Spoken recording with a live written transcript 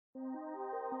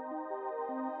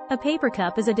A paper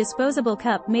cup is a disposable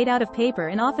cup made out of paper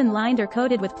and often lined or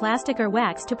coated with plastic or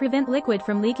wax to prevent liquid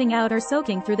from leaking out or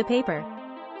soaking through the paper.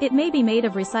 It may be made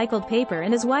of recycled paper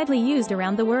and is widely used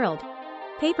around the world.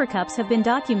 Paper cups have been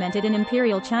documented in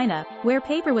Imperial China, where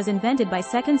paper was invented by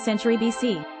 2nd century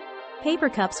BC. Paper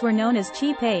cups were known as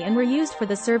chi pei and were used for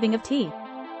the serving of tea.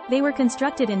 They were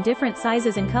constructed in different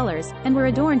sizes and colors, and were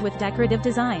adorned with decorative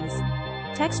designs.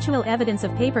 Textual evidence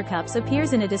of paper cups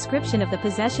appears in a description of the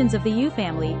possessions of the Yu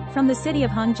family, from the city of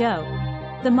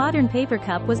Hangzhou. The modern paper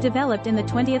cup was developed in the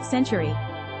 20th century.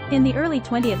 In the early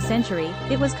 20th century,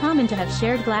 it was common to have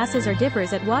shared glasses or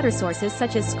dippers at water sources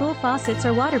such as school faucets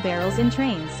or water barrels in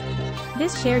trains.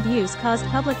 This shared use caused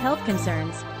public health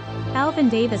concerns. Alvin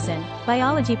Davison,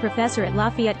 biology professor at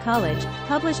Lafayette College,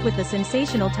 published with the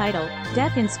sensational title,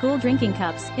 Death in School Drinking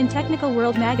Cups, in Technical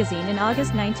World magazine in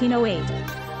August 1908.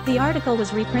 The article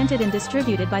was reprinted and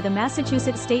distributed by the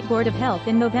Massachusetts State Board of Health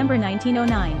in November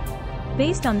 1909.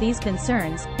 Based on these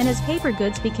concerns, and as paper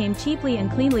goods became cheaply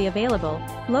and cleanly available,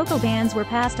 local bans were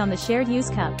passed on the shared-use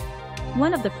cup.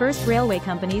 One of the first railway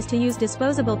companies to use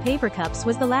disposable paper cups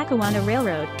was the Lackawanna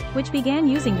Railroad, which began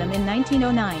using them in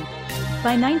 1909.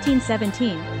 By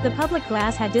 1917, the public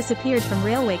glass had disappeared from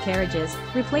railway carriages,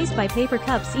 replaced by paper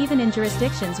cups even in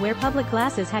jurisdictions where public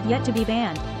glasses had yet to be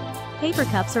banned. Paper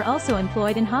cups are also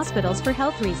employed in hospitals for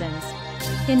health reasons.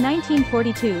 In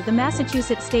 1942, the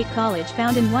Massachusetts State College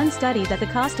found in one study that the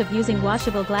cost of using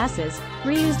washable glasses,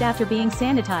 reused after being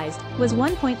sanitized, was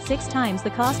 1.6 times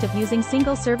the cost of using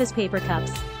single-service paper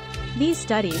cups. These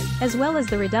studies, as well as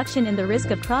the reduction in the risk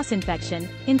of cross-infection,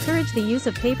 encouraged the use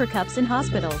of paper cups in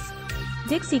hospitals.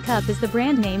 Dixie Cup is the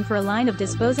brand name for a line of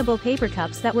disposable paper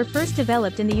cups that were first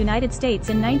developed in the United States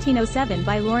in 1907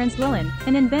 by Lawrence Llewellyn,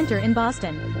 an inventor in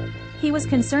Boston. He was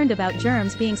concerned about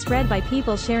germs being spread by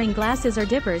people sharing glasses or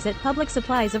dippers at public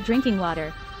supplies of drinking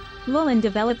water. Llewellyn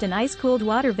developed an ice-cooled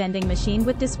water vending machine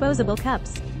with disposable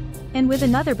cups. And with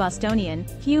another Bostonian,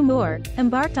 Hugh Moore,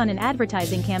 embarked on an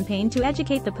advertising campaign to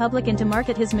educate the public and to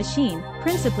market his machine,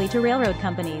 principally to railroad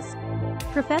companies.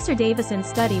 Professor Davison's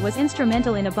study was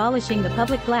instrumental in abolishing the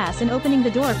public glass and opening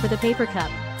the door for the paper cup.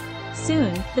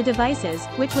 Soon, the devices,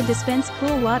 which would dispense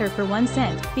cool water for 1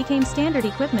 cent, became standard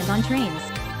equipment on trains.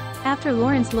 After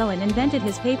Lawrence Llewellyn invented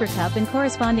his paper cup and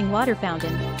corresponding water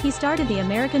fountain, he started the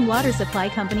American Water Supply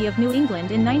Company of New England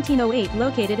in 1908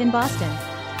 located in Boston.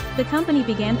 The company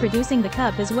began producing the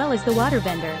cup as well as the water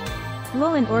vendor.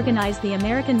 Llewellyn organized the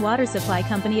American Water Supply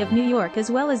Company of New York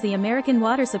as well as the American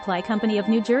Water Supply Company of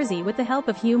New Jersey with the help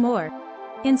of Hugh Moore.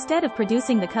 Instead of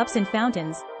producing the cups and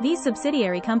fountains, these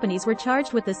subsidiary companies were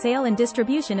charged with the sale and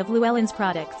distribution of Llewellyn's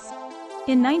products.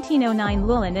 In 1909,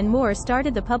 Llewellyn and Moore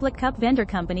started the Public Cup Vendor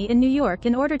Company in New York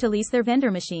in order to lease their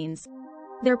vendor machines.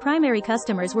 Their primary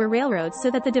customers were railroads so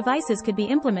that the devices could be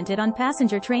implemented on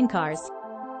passenger train cars.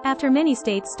 After many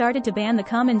states started to ban the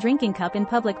common drinking cup in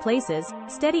public places,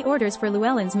 steady orders for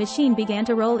Llewellyn's machine began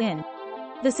to roll in.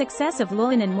 The success of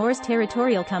Llewellyn and Moore's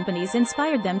territorial companies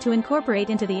inspired them to incorporate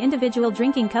into the Individual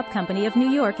Drinking Cup Company of New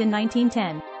York in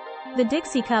 1910. The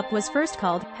Dixie Cup was first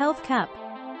called Health Cup.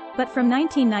 But from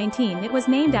 1919 it was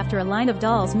named after a line of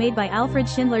dolls made by Alfred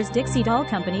Schindler's Dixie Doll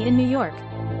Company in New York.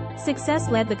 Success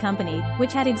led the company,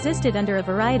 which had existed under a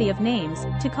variety of names,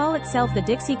 to call itself the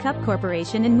Dixie Cup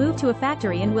Corporation and move to a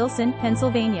factory in Wilson,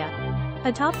 Pennsylvania.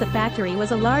 Atop the factory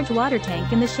was a large water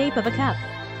tank in the shape of a cup.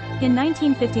 In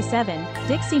 1957,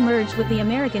 Dixie merged with the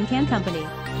American Can Company.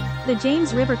 The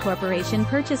James River Corporation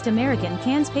purchased American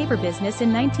Can's paper business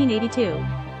in 1982.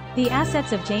 The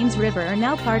assets of James River are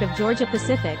now part of Georgia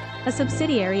Pacific, a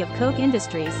subsidiary of Koch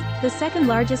Industries, the second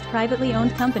largest privately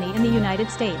owned company in the United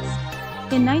States.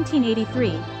 In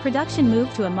 1983, production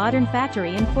moved to a modern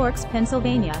factory in Forks,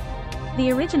 Pennsylvania.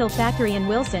 The original factory in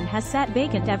Wilson has sat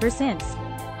vacant ever since.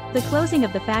 The closing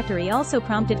of the factory also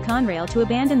prompted Conrail to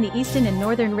abandon the Eastern and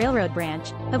Northern Railroad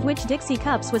branch, of which Dixie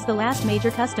Cups was the last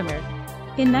major customer.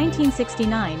 In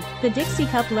 1969, the Dixie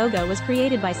Cup logo was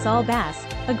created by Saul Bass,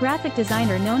 a graphic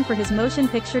designer known for his motion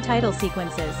picture title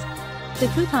sequences.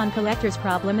 The coupon collector's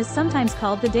problem is sometimes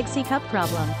called the Dixie Cup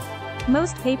problem.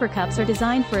 Most paper cups are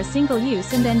designed for a single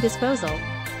use and then disposal.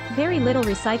 Very little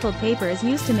recycled paper is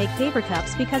used to make paper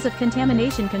cups because of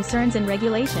contamination concerns and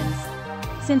regulations.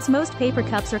 Since most paper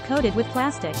cups are coated with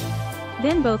plastic,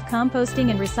 then both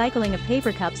composting and recycling of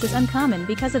paper cups is uncommon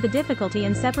because of the difficulty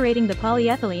in separating the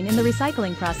polyethylene in the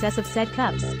recycling process of said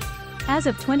cups. As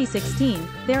of 2016,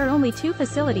 there are only 2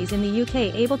 facilities in the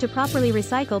UK able to properly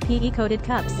recycle PE-coated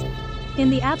cups. In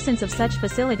the absence of such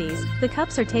facilities, the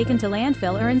cups are taken to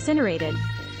landfill or incinerated.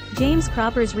 James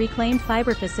Cropper's reclaimed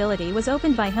fiber facility was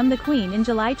opened by Hum the Queen in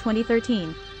July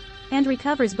 2013, and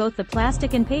recovers both the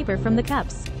plastic and paper from the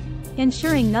cups.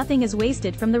 ensuring nothing is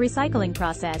wasted from the recycling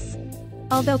process.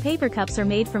 Although paper cups are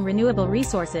made from renewable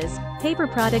resources, paper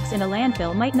products in a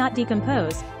landfill might not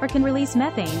decompose, or can release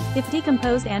methane, if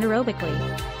decomposed anaerobically.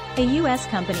 A U.S.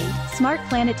 company, Smart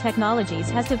Planet Technologies,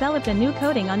 has developed a new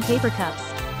coating on paper cups.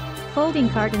 Folding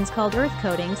cartons called earth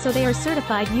coating, so they are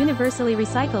certified universally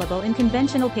recyclable in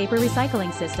conventional paper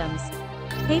recycling systems.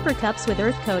 Paper cups with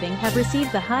earth coating have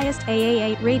received the highest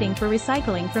AAA rating for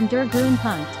recycling from Der Grüne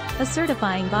Punkt, a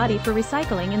certifying body for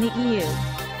recycling in the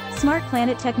EU. Smart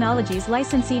Planet Technologies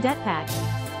licensee Detpak,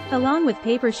 along with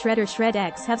paper shredder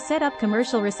Shred-X, have set up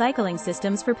commercial recycling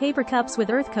systems for paper cups with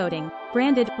earth coating,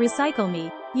 branded Recycle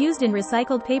Me, used in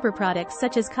recycled paper products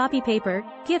such as copy paper,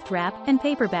 gift wrap, and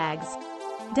paper bags.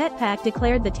 Detpak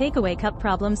declared the takeaway cup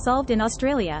problem solved in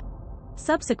Australia.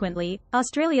 Subsequently,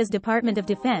 Australia's Department of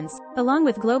Defence, along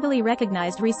with globally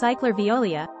recognized recycler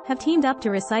Veolia, have teamed up to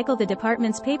recycle the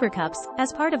department's paper cups,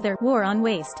 as part of their war on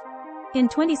waste. In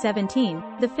 2017,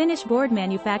 the Finnish board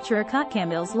manufacturer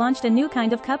Kotkamills launched a new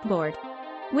kind of cupboard,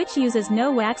 which uses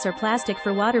no wax or plastic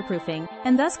for waterproofing,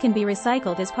 and thus can be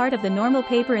recycled as part of the normal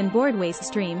paper and board waste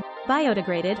stream,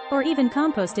 biodegraded, or even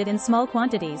composted in small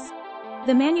quantities.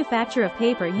 The manufacture of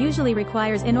paper usually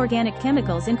requires inorganic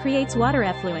chemicals and creates water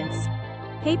effluents.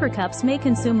 Paper cups may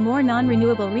consume more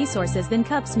non-renewable resources than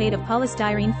cups made of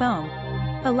polystyrene foam.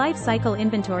 A life cycle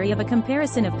inventory of a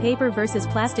comparison of paper versus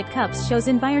plastic cups shows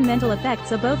environmental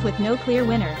effects of both with no clear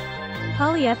winner.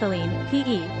 Polyethylene,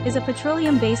 PE, is a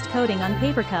petroleum-based coating on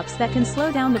paper cups that can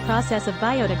slow down the process of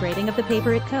biodegrading of the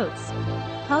paper it coats.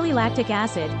 Polylactic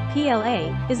acid,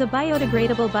 PLA, is a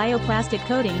biodegradable bioplastic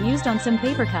coating used on some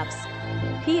paper cups.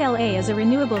 PLA is a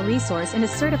renewable resource and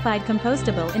is certified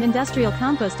compostable in industrial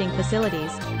composting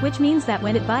facilities, which means that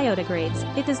when it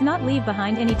biodegrades, it does not leave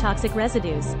behind any toxic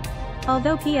residues.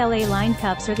 Although PLA-lined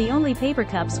cups are the only paper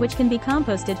cups which can be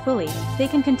composted fully, they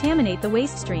can contaminate the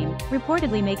waste stream,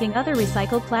 reportedly making other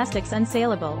recycled plastics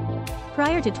unsaleable.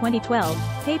 Prior to 2012,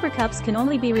 paper cups can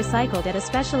only be recycled at a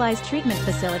specialized treatment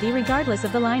facility regardless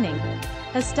of the lining.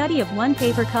 A study of one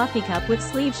paper coffee cup with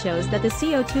sleeve shows that the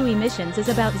CO2 emissions is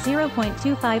about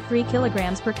 0.253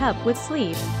 kilograms per cup with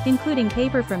sleeve, including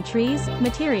paper from trees,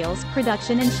 materials,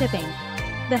 production and shipping.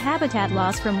 The habitat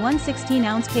loss from one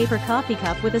 16-ounce paper coffee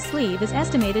cup with a sleeve is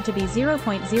estimated to be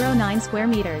 0.09 square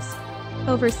meters.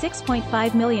 Over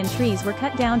 6.5 million trees were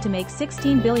cut down to make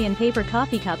 16 billion paper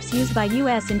coffee cups used by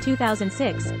U.S. in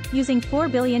 2006, using 4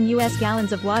 billion U.S.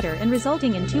 gallons of water and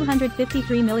resulting in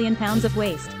 253 million pounds of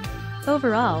waste.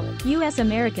 Overall, U.S.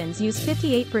 Americans use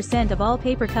 58% of all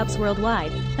paper cups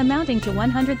worldwide, amounting to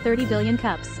 130 billion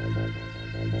cups.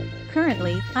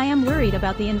 Currently, I am worried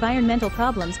about the environmental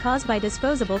problems caused by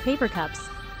disposable paper cups.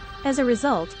 As a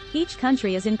result, each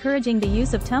country is encouraging the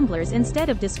use of tumblers instead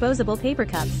of disposable paper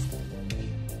cups.